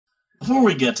Before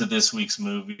we get to this week's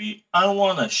movie, I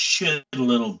want to shit a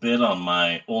little bit on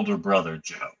my older brother,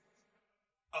 Joe.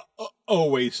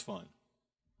 Always fun.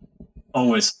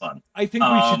 Always fun. I think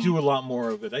we should do Um, a lot more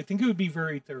of it. I think it would be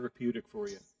very therapeutic for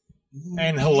you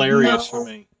and hilarious for no,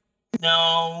 me.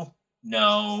 no,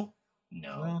 no,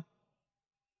 no.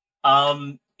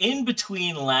 Well, In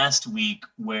between last week,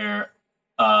 where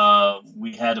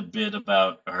we had a bit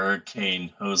about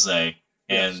Hurricane Jose,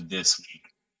 yes. and this week,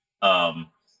 um,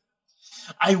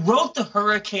 I wrote the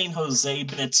Hurricane Jose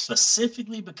bit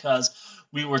specifically because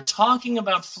we were talking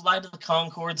about Flight of the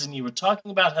Concords, and you were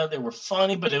talking about how they were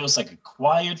funny, but it was like a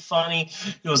quiet funny.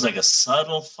 It was like a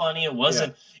subtle funny. It Yeah.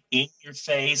 wasn't in your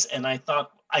face. And I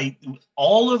thought I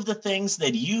all of the things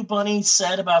that you, Bunny,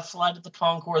 said about Flight of the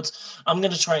Concords, I'm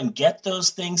going to try and get those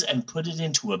things and put it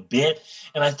into a bit.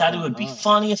 And I thought it would be Uh-huh.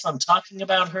 funny if I'm talking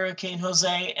about Hurricane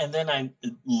Jose, and then I'm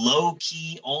low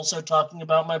key also talking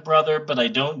about my brother, but I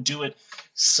don't do it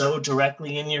so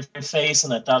directly in your face.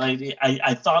 And I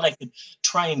thought I could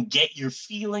try and get your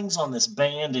feelings on this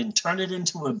band and turn it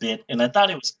into a bit. And I thought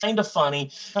it was kind of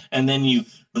funny. And then you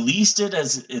released it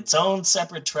as its own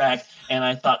separate track. And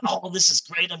I thought, oh, this is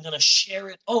great. I'm going to share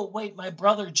it. Oh, wait, my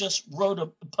brother just wrote a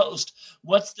post.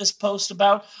 What's this post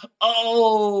about?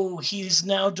 Oh, he's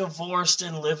now divorced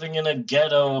and living in a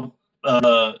ghetto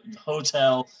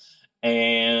hotel,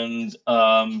 and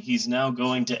he's now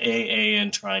going to AA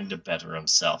and trying to better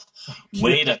himself.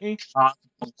 Way to Okay. cock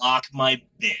block my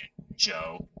bit,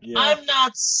 Joe. Yeah. I'm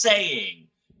not saying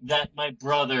that my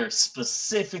brother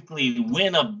specifically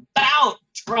went about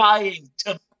trying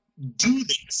to do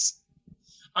this.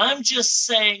 I'm just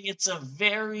saying it's a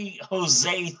very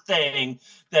Jose thing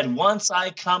that once I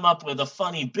come up with a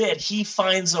funny bit, he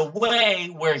finds a way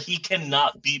where he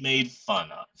cannot be made fun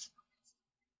of.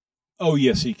 Oh,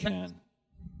 yes, he can.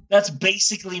 That's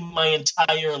basically my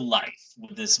entire life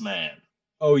with this man.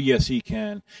 Oh, yes, he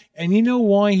can. And you know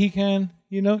why he can?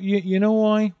 You know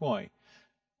why? Why?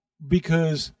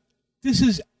 Because this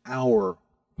is our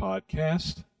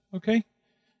podcast, okay?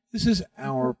 This is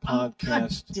our Oh, God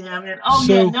podcast. damn it. Oh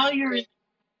yeah, So now you're it's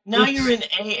in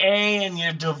AA and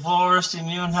you're divorced and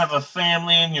you don't have a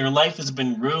family and your life has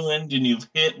been ruined and you've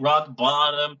hit rock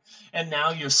bottom and now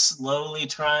you're slowly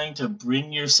trying to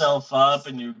bring yourself up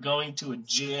and you're going to a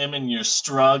gym and you're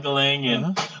struggling and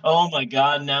uh-huh. oh my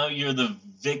God, now you're the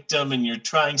victim and you're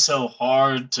trying so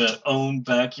hard to own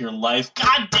back your life.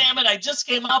 God damn it, I just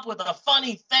came up with a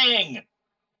funny thing.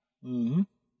 Hmm.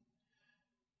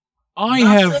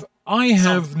 Nothing. I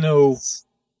have Something no else.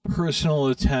 personal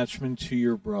attachment to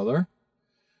your brother.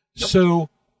 Yep. So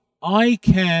I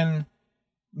can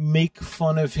make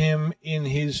fun of him in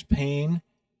his pain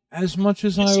as much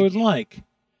as Yes, I you would can. like.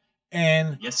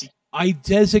 And Yes, you I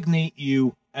designate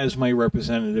you as my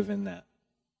representative in that.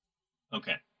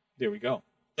 Okay. There we go.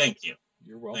 Thank you.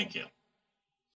 You're welcome. Thank you.